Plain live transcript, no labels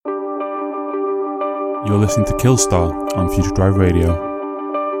You're listening to Killstar on Future Drive Radio.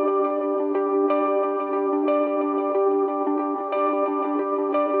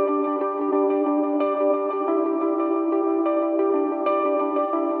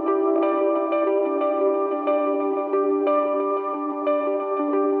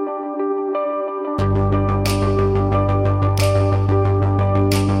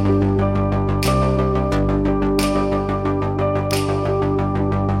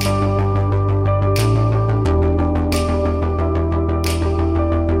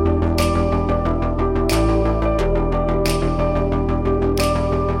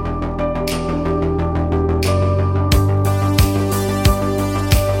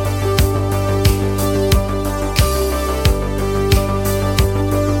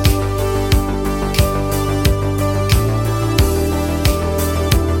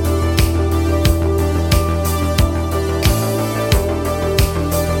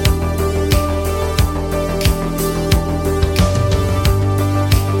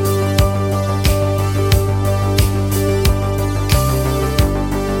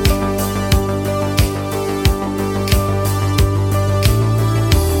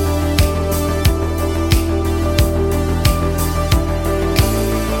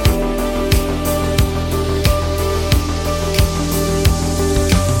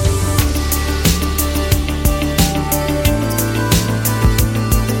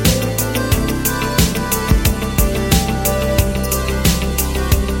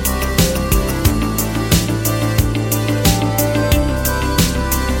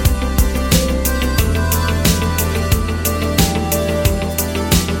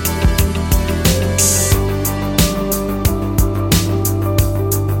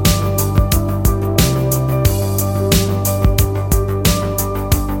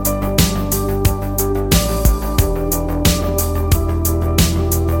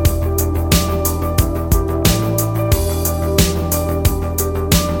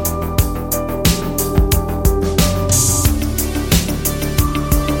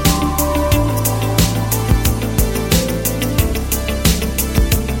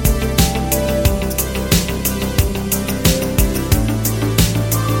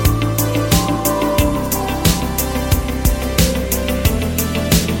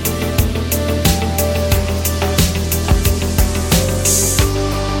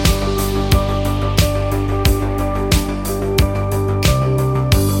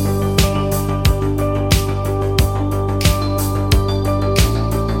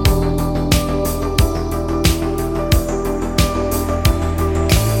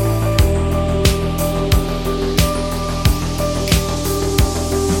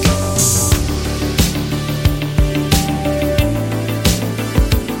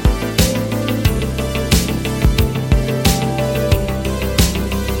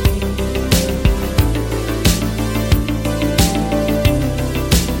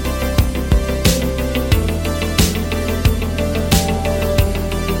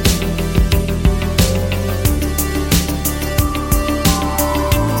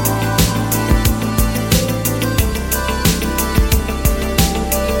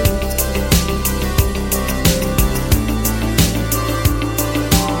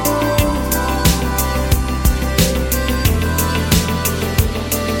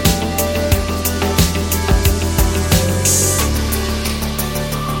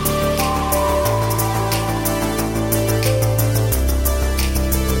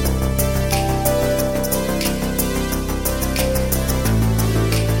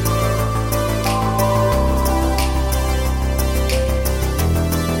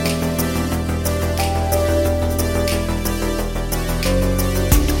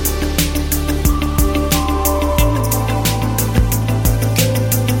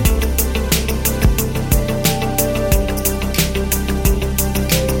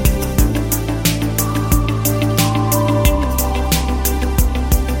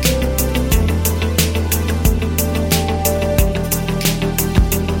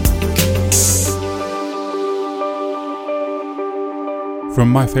 From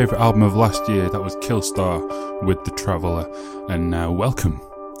my favourite album of last year, that was Killstar with The Traveller. And now welcome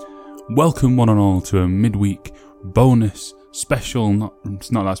one and all to a midweek bonus special.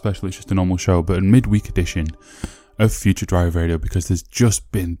 It's not that special, it's just a normal show, but a midweek edition of Future Drive Radio, because there's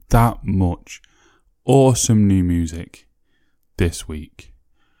just been that much awesome new music this week.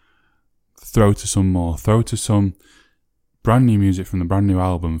 Throw to some brand new music from the brand new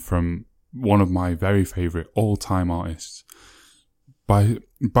album from one of my very favourite all-time artists.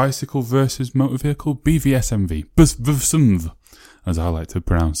 Bicycle versus Motor Vehicle, BVSMV, BVSMV, as I like to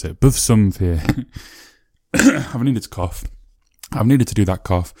pronounce it, BVSMV here. I've needed to cough. I've needed to do that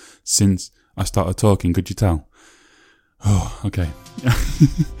cough since I started talking, could you tell? Oh, okay.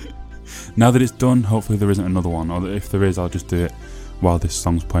 Now that it's done, hopefully there isn't another one, or if there is, I'll just do it while this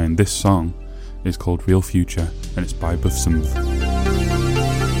song's playing. This song is called Real Future, and it's by Buffsumth.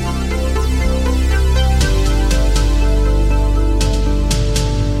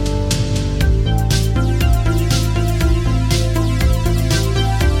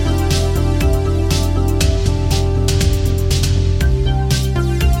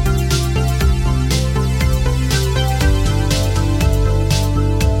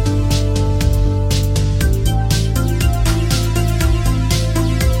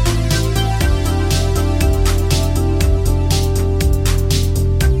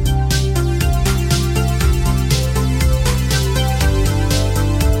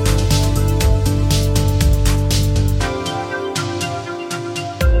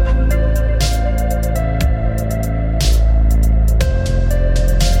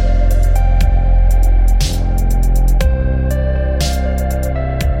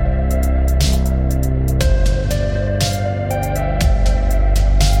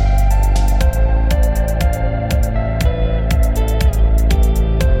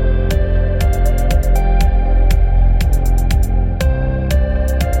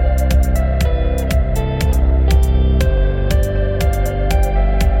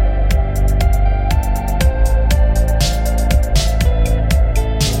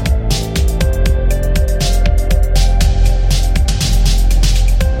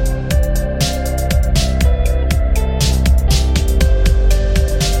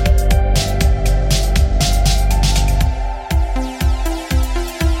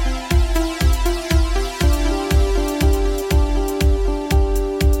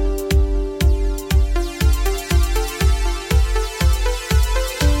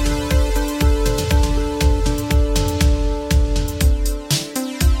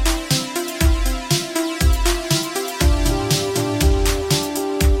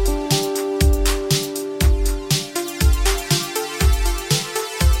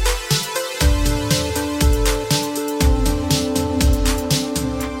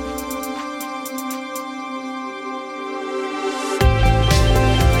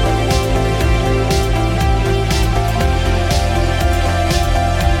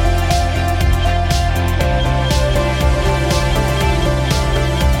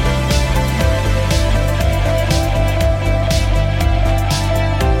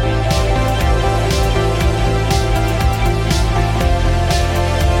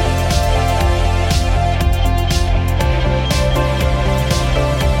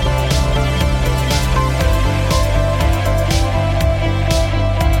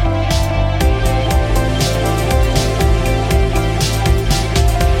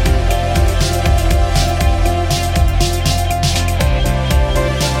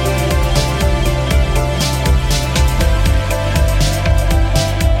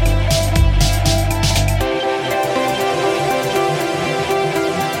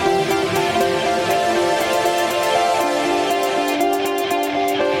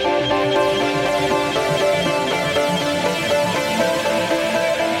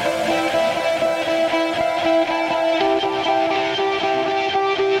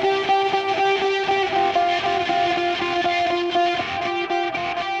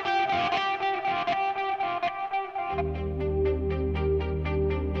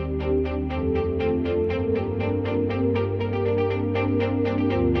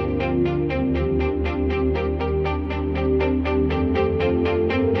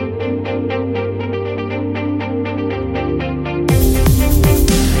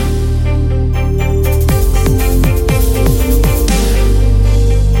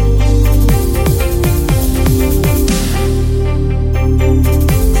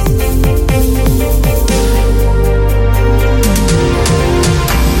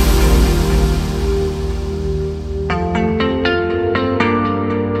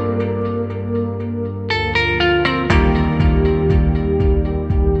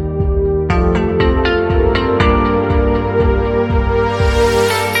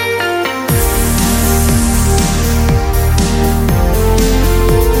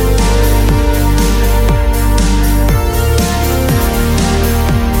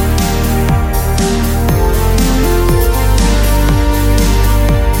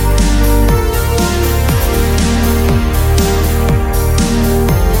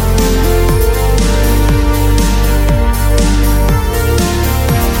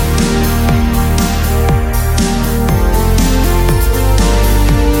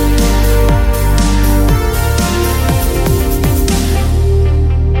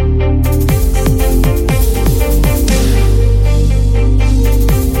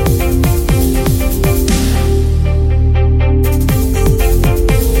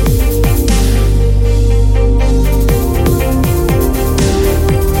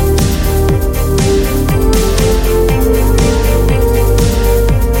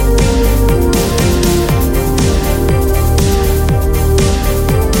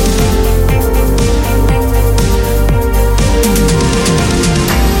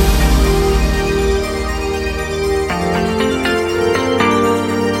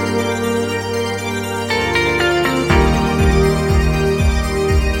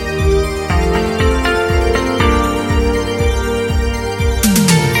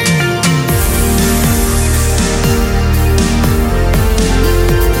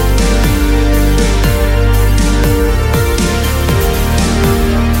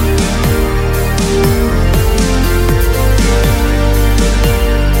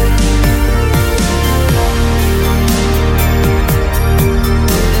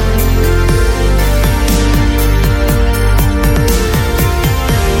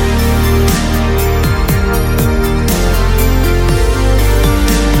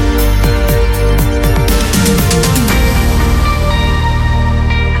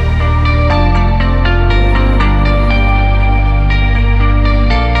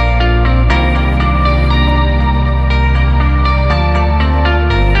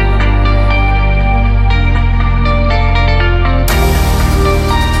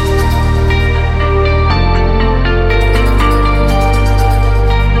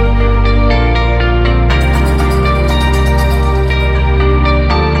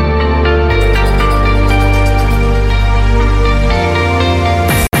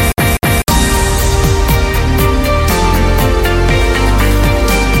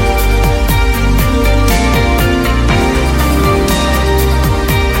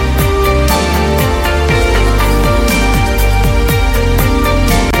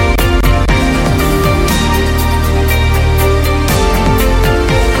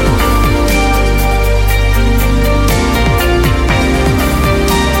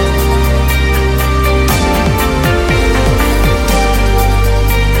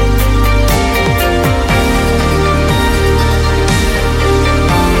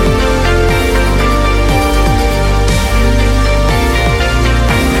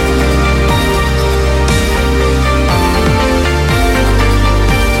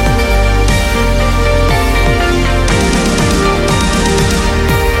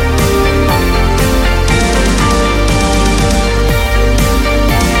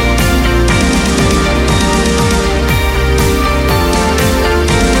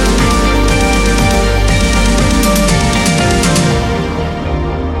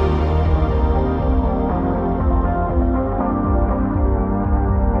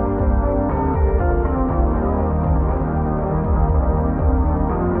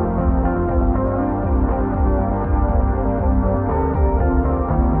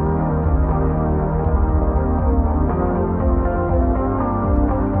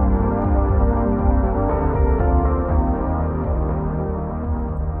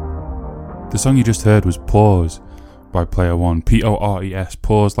 The song you just heard was Pores by Player One. Pores.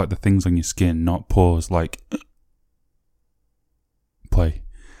 Pores like the things on your skin, not pause like play.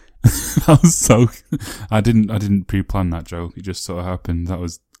 That was so... I didn't pre-plan that joke. It just sort of happened. That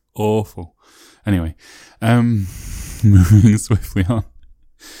was awful. Anyway, moving swiftly on.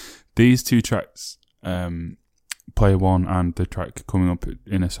 These two tracks, Player One and the track coming up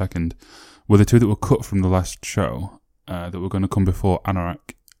in a second, were the two that were cut from the last show that were going to come before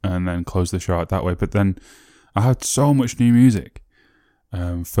Anorak and then close the show out that way. But then I had so much new music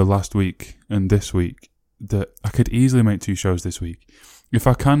for last week and this week that I could easily make 2 shows this week. If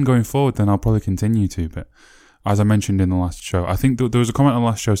I can going forward, then I'll probably continue to. But as I mentioned in the last show, I think there was a comment on the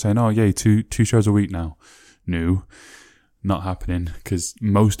last show saying, "Oh, yay, two shows a week now." No, not happening, because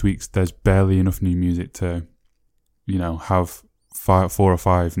most weeks there's barely enough new music to, have 4 or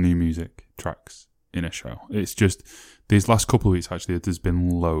 5 new music tracks in a show. It's just these last couple of weeks, actually, there's been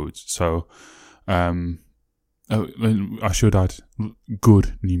loads. So, I should add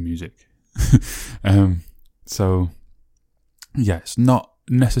good new music. So, yeah, it's not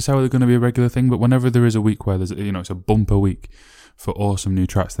necessarily going to be a regular thing, but whenever there is a week where there's, it's a bumper week for awesome new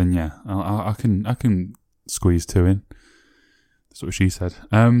tracks, then yeah, I can squeeze 2 in. That's what she said.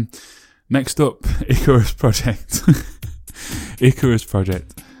 Next up, Icarus Project. Icarus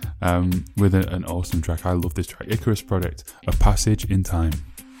Project, with an awesome track. I love this track. Icarus Project, A Passage in Time.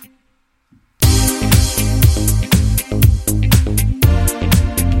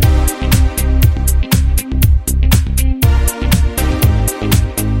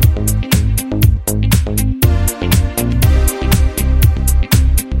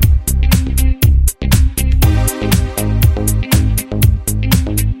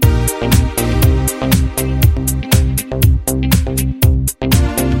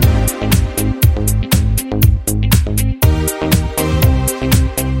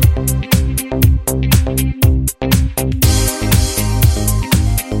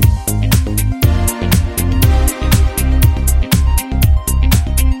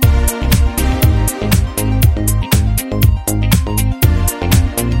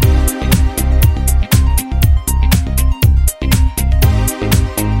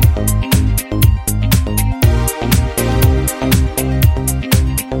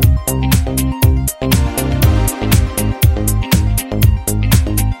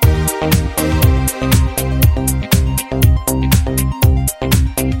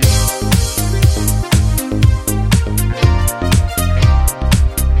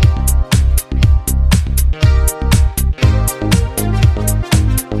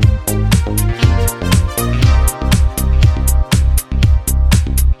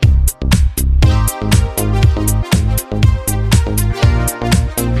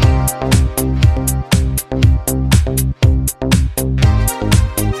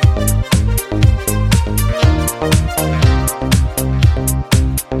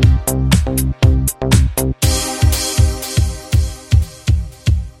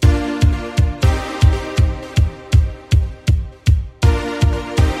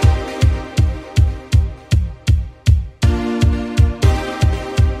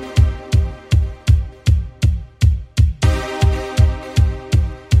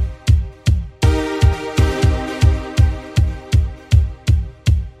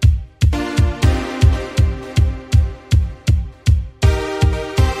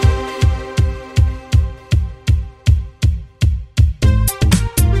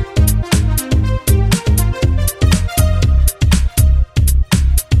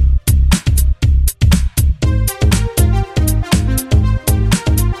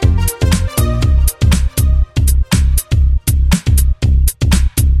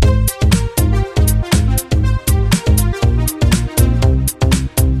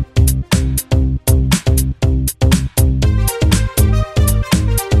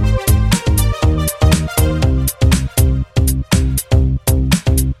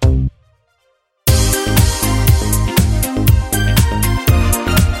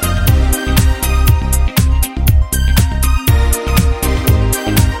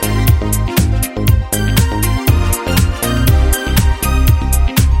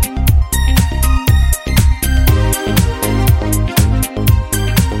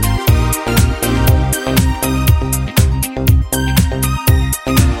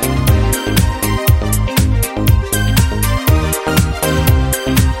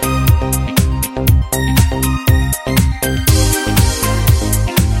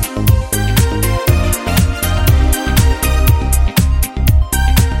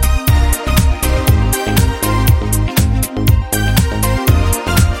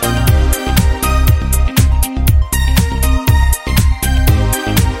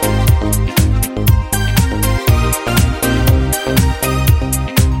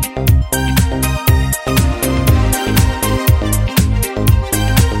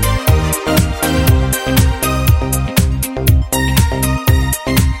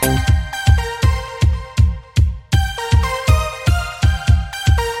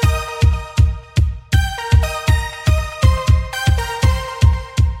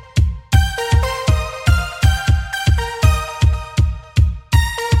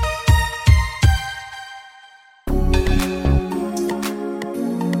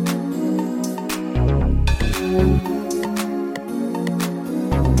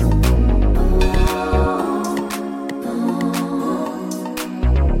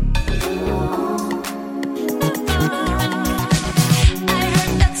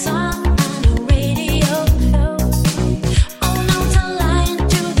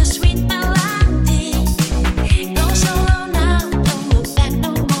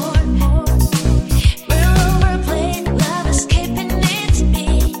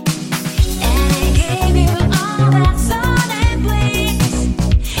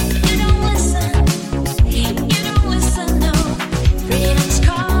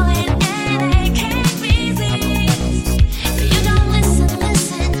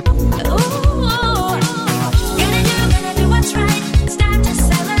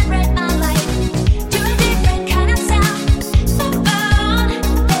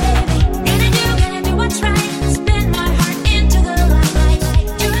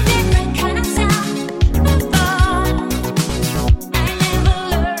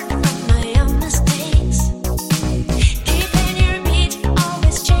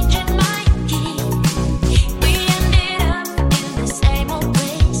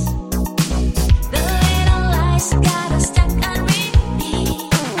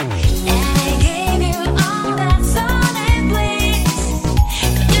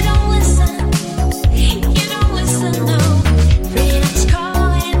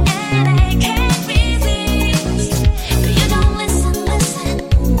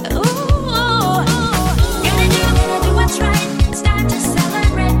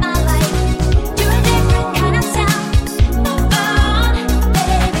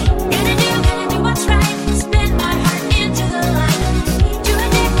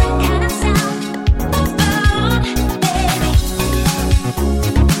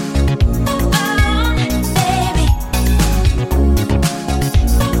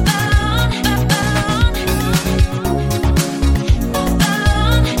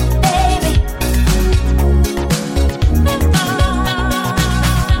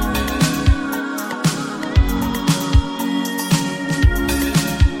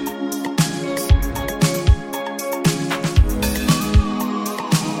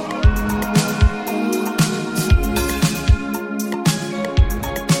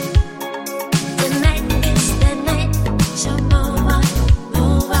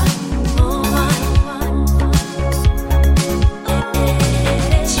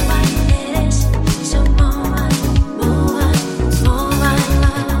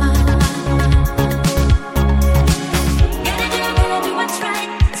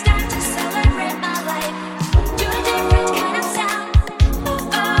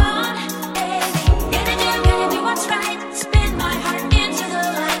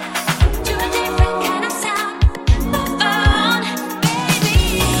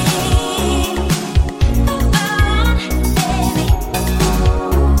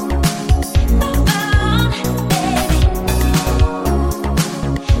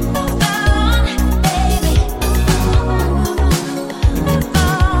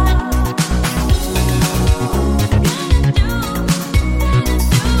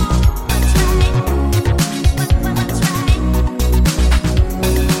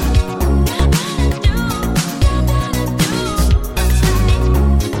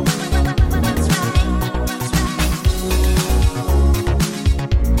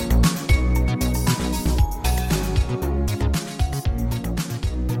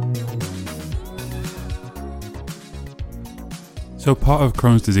 So part of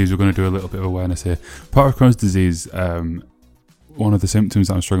Crohn's disease, we're going to do a little bit of awareness here. Part of Crohn's disease, one of the symptoms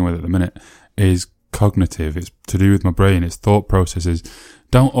that I'm struggling with at the minute is cognitive. It's to do with my brain. Its thought processes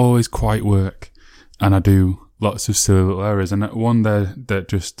don't always quite work, and I do lots of silly little errors. And one there that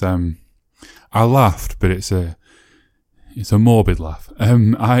just I laughed, but it's a morbid laugh.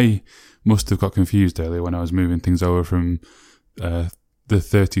 I must have got confused earlier when I was moving things over from the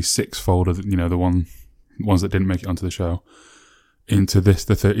 36 folder, the ones that didn't make it onto the show, into the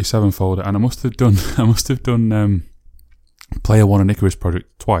 37 folder, and I must have done Player One and Icarus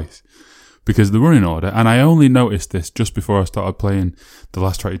Project twice, because the running order, and I only noticed this just before I started playing the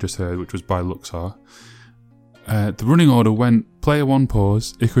last track you just heard, which was by Luxor. The running order went Player 1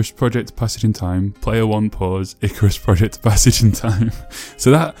 pause, Icarus Project Passage in Time, Player 1 pause, Icarus Project Passage in Time.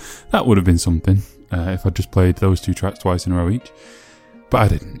 So that would have been something if I just played those two tracks twice in a row each. But I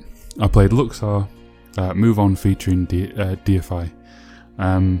didn't. I played Luxor, Move On featuring Deify,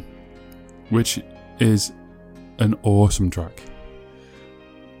 which is an awesome track.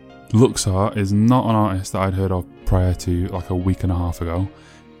 Luxor is not an artist that I'd heard of prior to like a week and a half ago.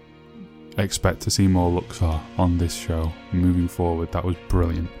 Expect to see more Luxor on this show moving forward. That was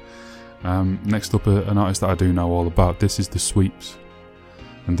brilliant. Next up, an artist that I do know all about. This is The Sweeps,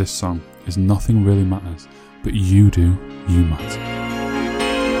 and this song is Nothing Really Matters, but You Do, You Matter.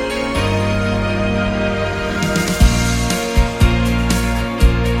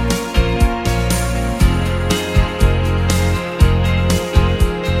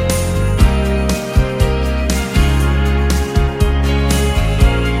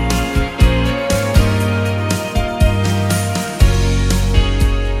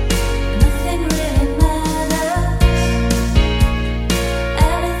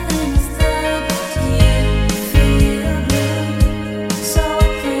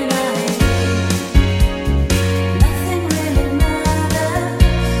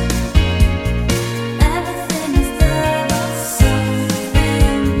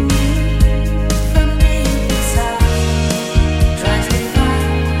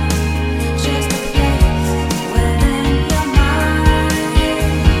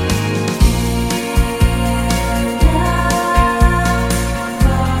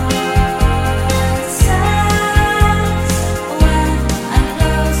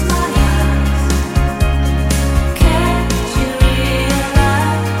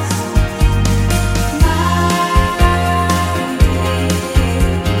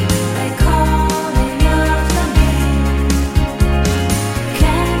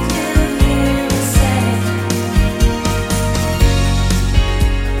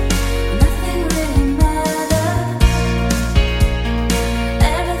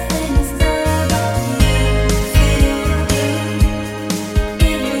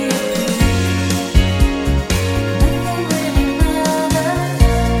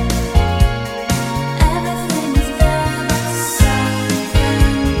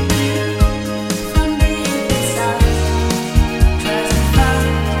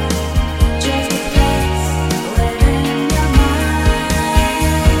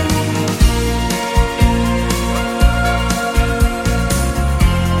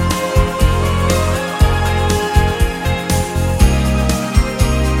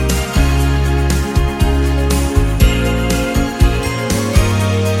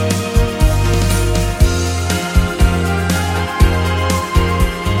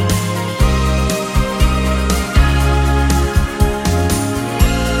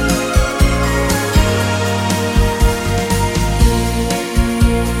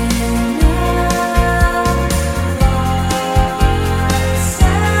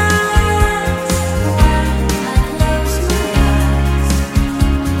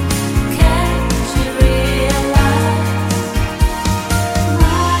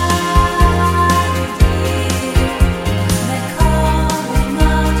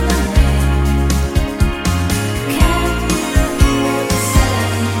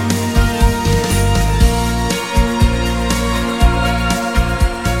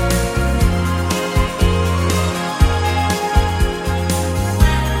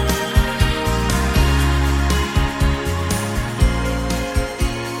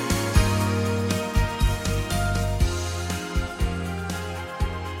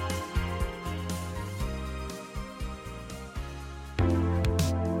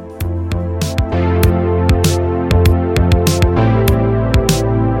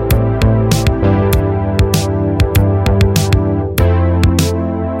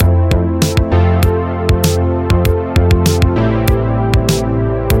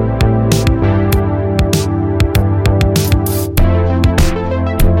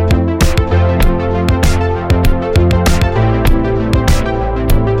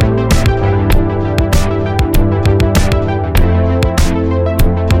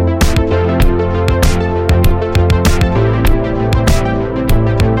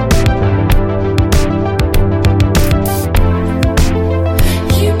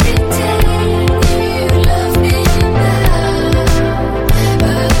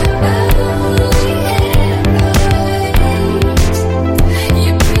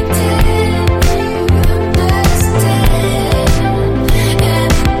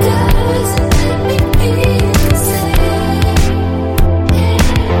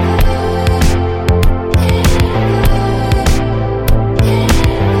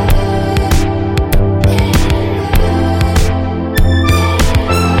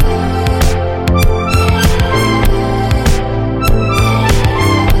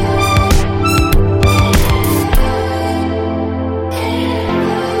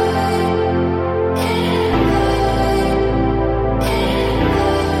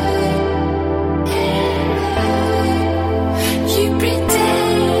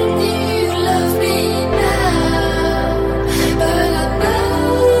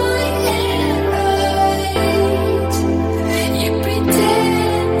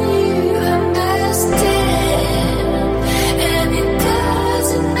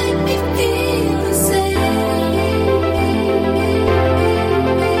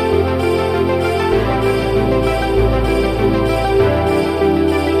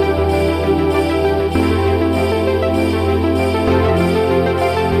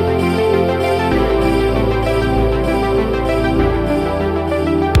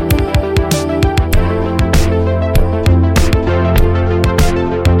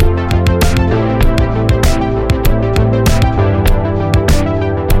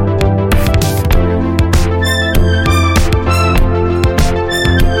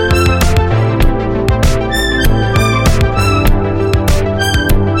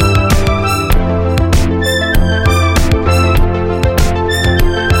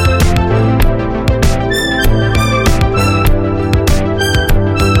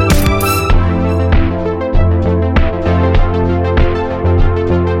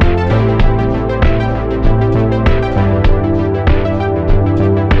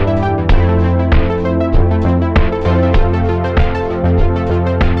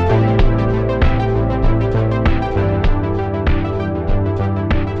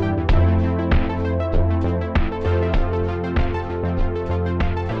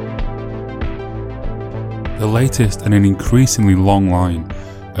 latest in an increasingly long line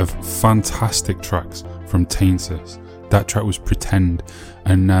of fantastic tracks from Tainsus. That track was Pretend.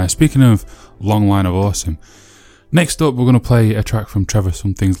 And speaking of long line of awesome, next up we're going to play a track from Trevor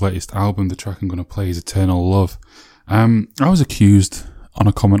Something's latest album. The track I'm going to play is Eternal Love. I was accused on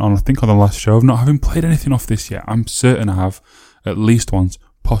a comment on the last show of not having played anything off this yet. I'm certain I have, at least once,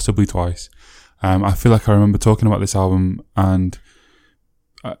 possibly twice. I feel like I remember talking about this album, and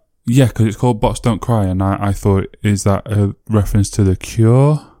because it's called Bots Don't Cry, and I thought, is that a reference to The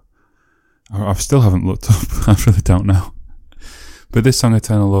Cure? I still haven't looked up. I really don't know. But this song,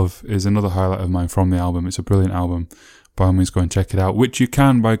 Eternal Love, is another highlight of mine from the album. It's a brilliant album. By all means, go and check it out, which you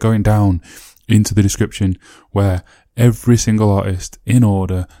can by going down into the description, where every single artist in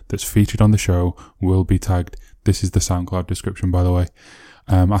order that's featured on the show will be tagged. This is the SoundCloud description, by the way.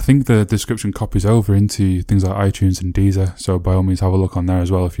 I think the description copies over into things like iTunes and Deezer, so by all means have a look on there as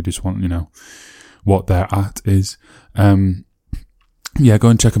well if you just want, what their at is. Go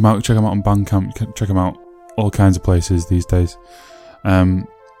and check them out. Check them out on Bandcamp. Check them out all kinds of places these days. And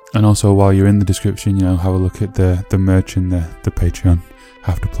also, while you're in the description, have a look at the merch and the Patreon.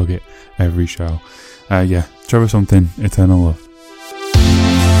 Have to plug it every show. Trevor Something, Eternal Love.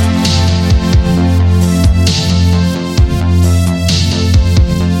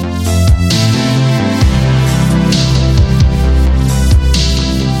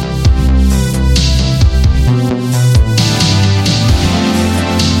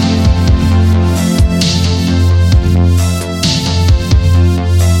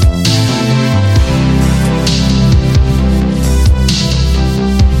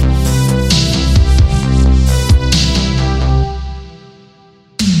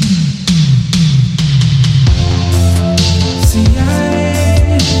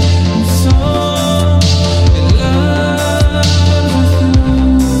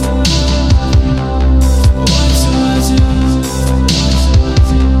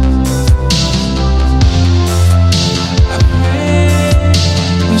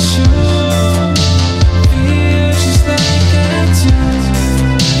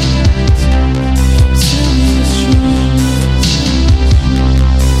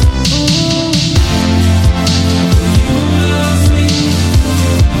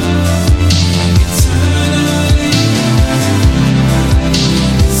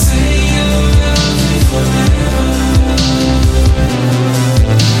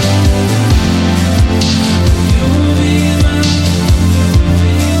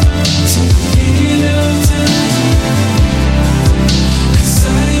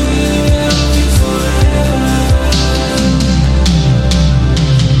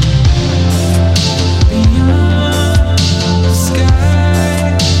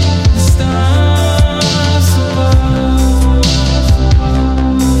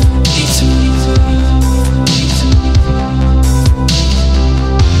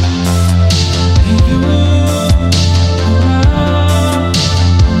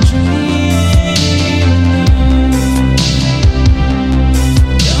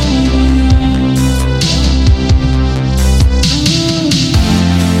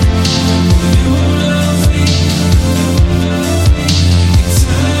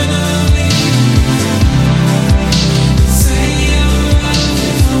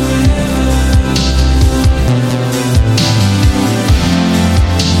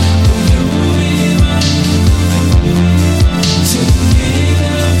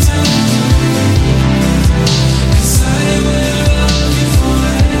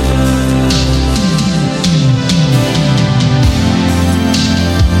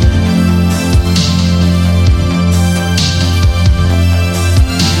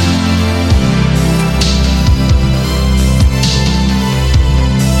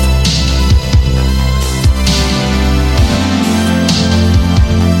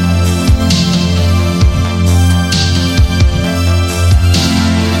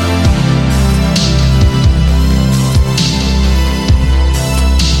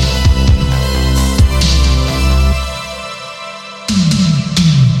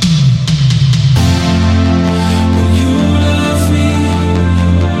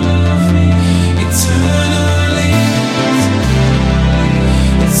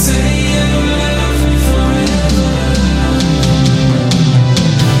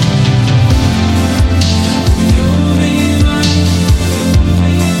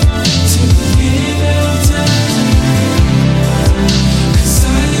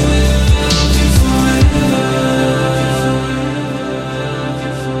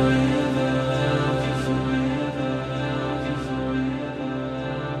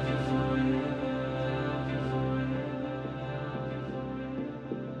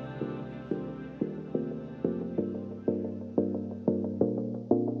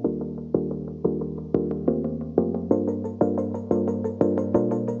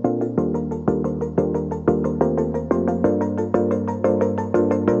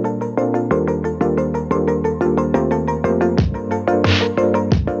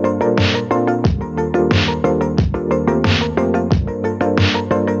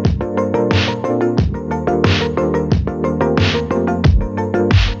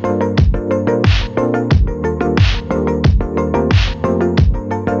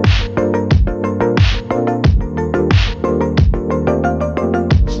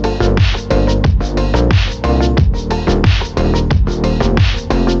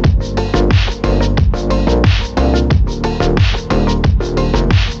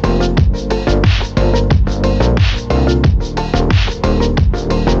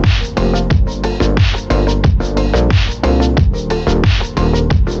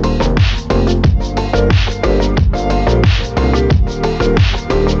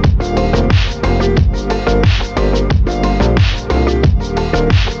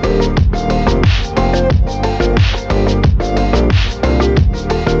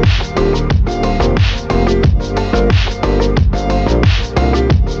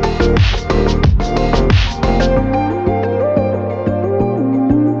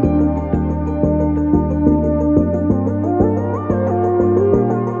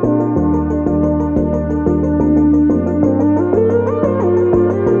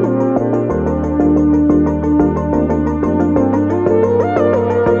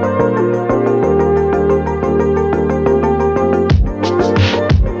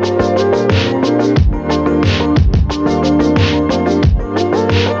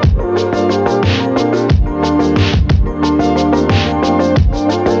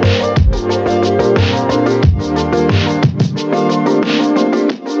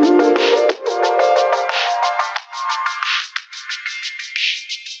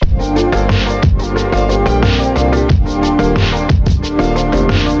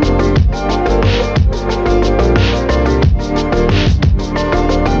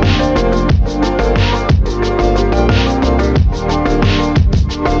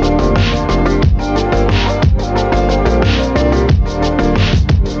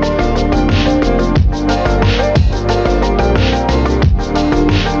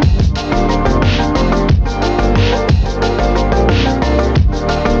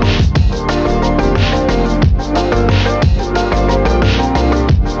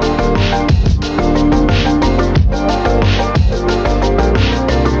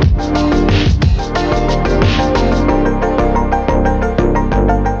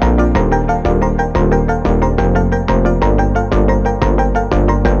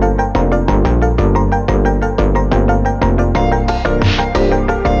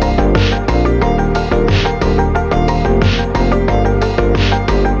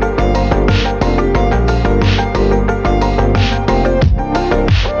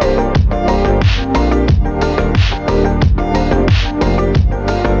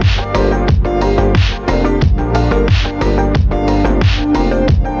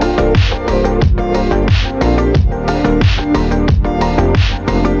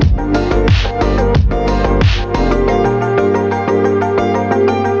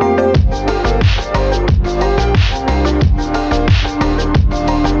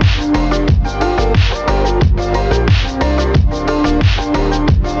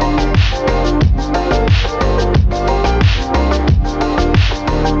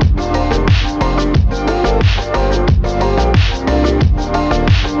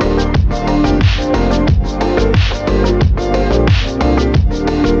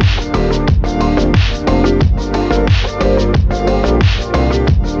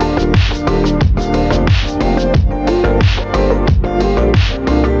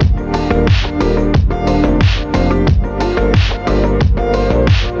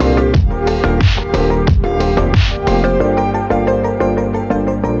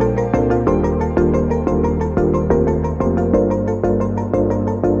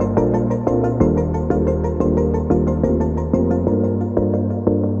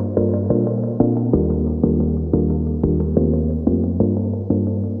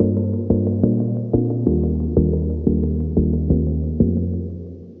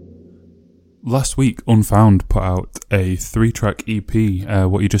 last week, Unfound put out a 3-track EP.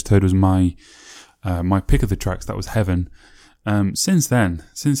 What you just heard was my pick of the tracks. That was Heaven. Since then,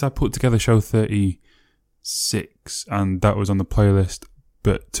 since I put together show 36, and that was on the playlist,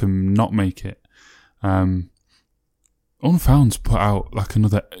 but to not make it, Unfound's put out like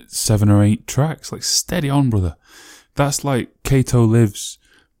another 7 or 8 tracks. Like, steady on, brother. That's like Kato Live's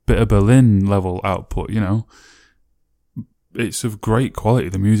Bit of Berlin level output, you know. It's of great quality.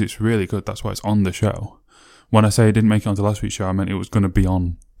 The music's really good. That's why it's on the show. When I say I didn't make it onto last week's show, I meant it was going to be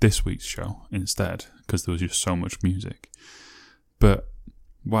on this week's show instead, because there was just so much music. But,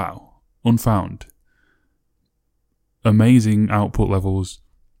 wow. Unfound. Amazing output levels.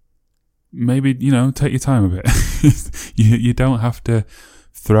 Maybe, you know, take your time a bit. You don't have to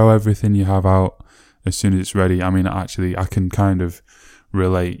throw everything you have out as soon as it's ready. I mean, actually, I can kind of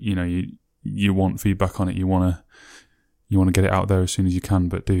relate. You know, you want feedback on it. You want to get it out there as soon as you can.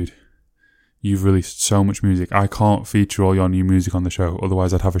 But dude, you've released so much music. I can't feature all your new music on the show.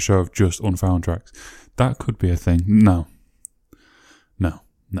 Otherwise, I'd have a show of just Unfound tracks. That could be a thing. No.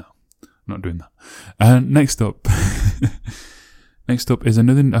 I'm not doing that. Next up is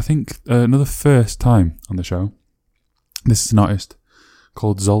another first time on the show. This is an artist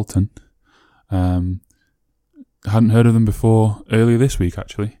called Zoltan. Hadn't heard of them before earlier this week,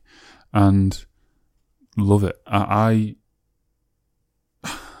 actually, and love it. I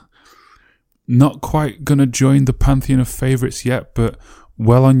not quite gonna join the pantheon of favourites yet, but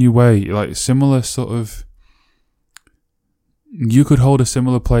well on your way. Like, similar sort of, you could hold a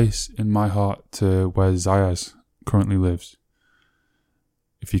similar place in my heart to where Zayas currently lives,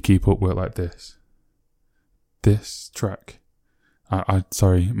 if you keep up with it like this. This track,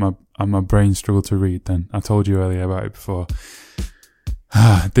 sorry, my brain struggled to read then. I told you earlier about it before.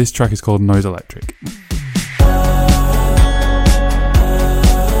 This track is called Noise Electric.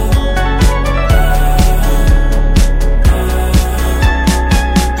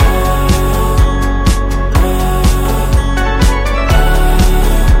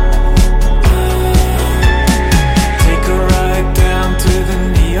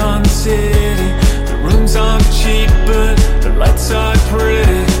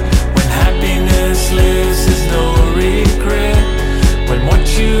 Lives, there's no regret. When what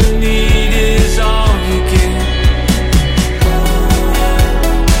you need is all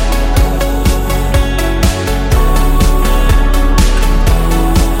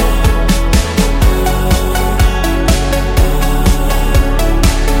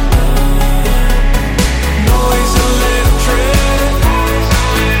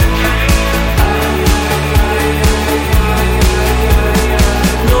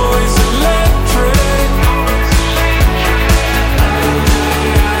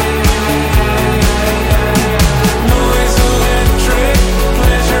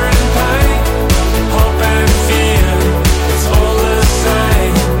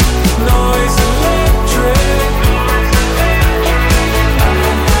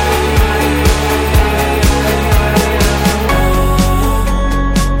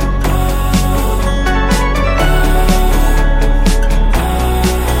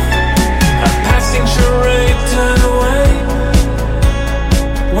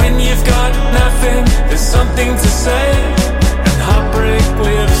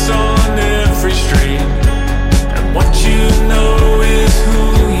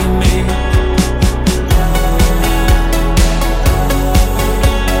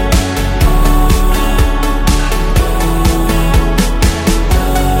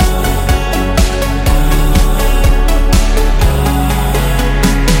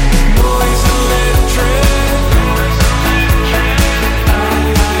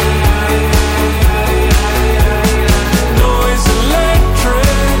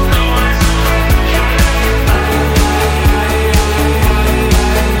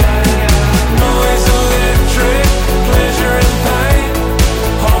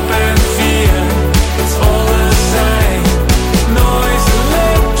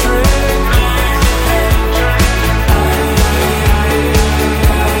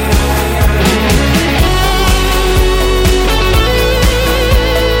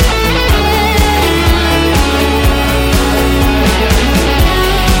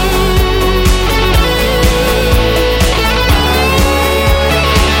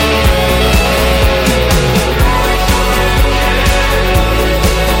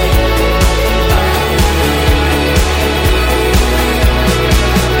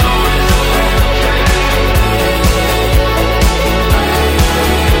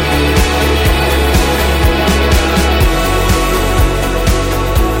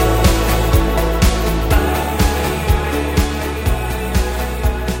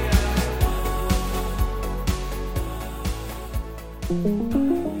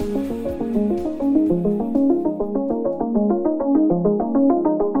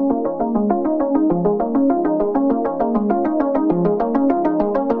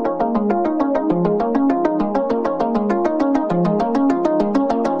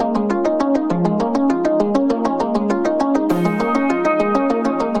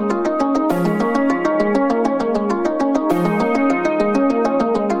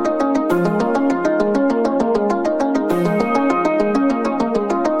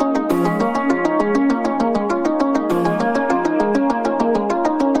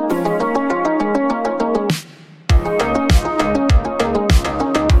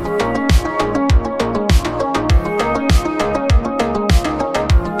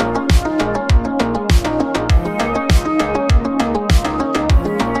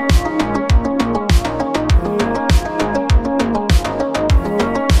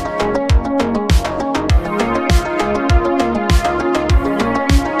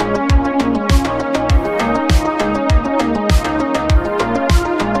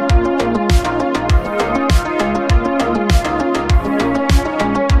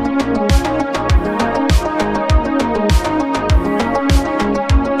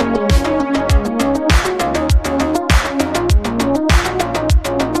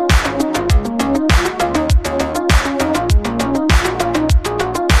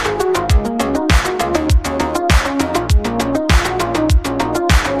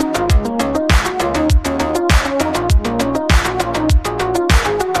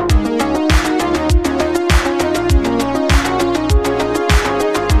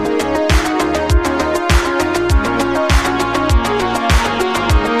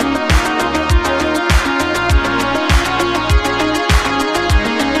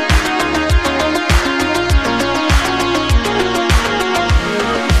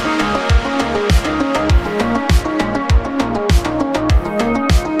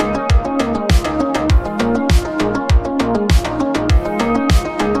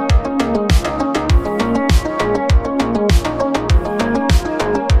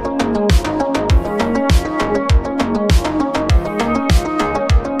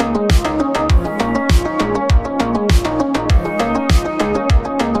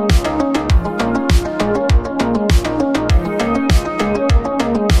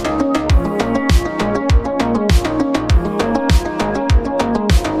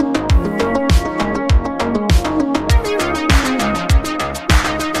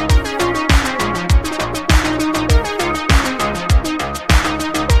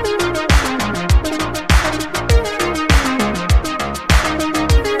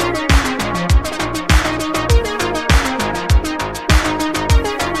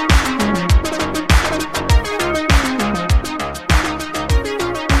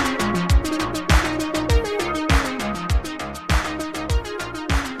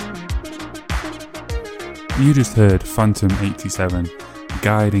You just heard Phantom 87,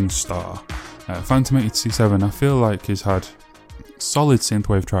 Guiding Star. Phantom 87, I feel like has had solid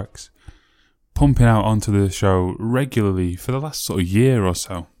synthwave tracks pumping out onto the show regularly for the last sort of year or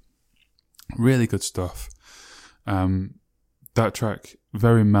so. Really good stuff. That track,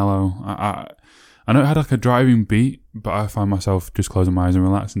 very mellow. I know it had like a driving beat, but I find myself just closing my eyes and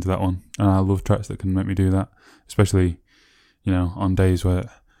relaxing to that one. And I love tracks that can make me do that, especially, you know, on days where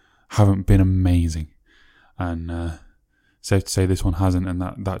haven't been amazing. And safe to say this one hasn't, and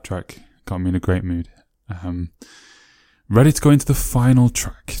that track got me in a great mood. Ready to go into the final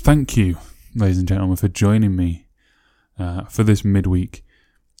track. Thank you, ladies and gentlemen, for joining me for this midweek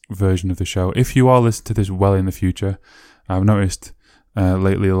version of the show. If you are listening to this well in the future, I've noticed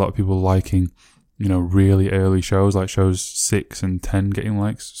lately a lot of people liking, you know, really early shows, like shows 6 and 10 getting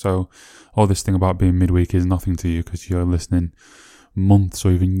likes. So all this thing about being midweek is nothing to you because you're listening months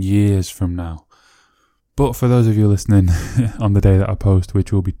or even years from now. But for those of you listening on the day that I post,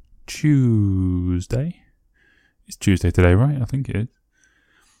 which will be Tuesday. It's Tuesday today, right? I think it is.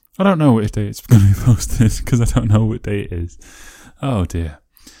 I don't know which day it's going to be posted because I don't know what day it is. Oh dear.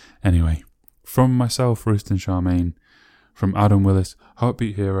 Anyway, from myself, Rustin Charmaine, from Adam Willis,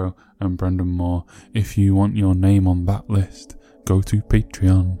 Heartbeat Hero, and Brendan Moore, if you want your name on that list, go to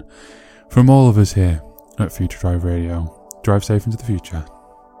Patreon. From all of us here at Future Drive Radio, drive safe into the future.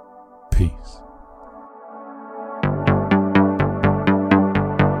 Peace.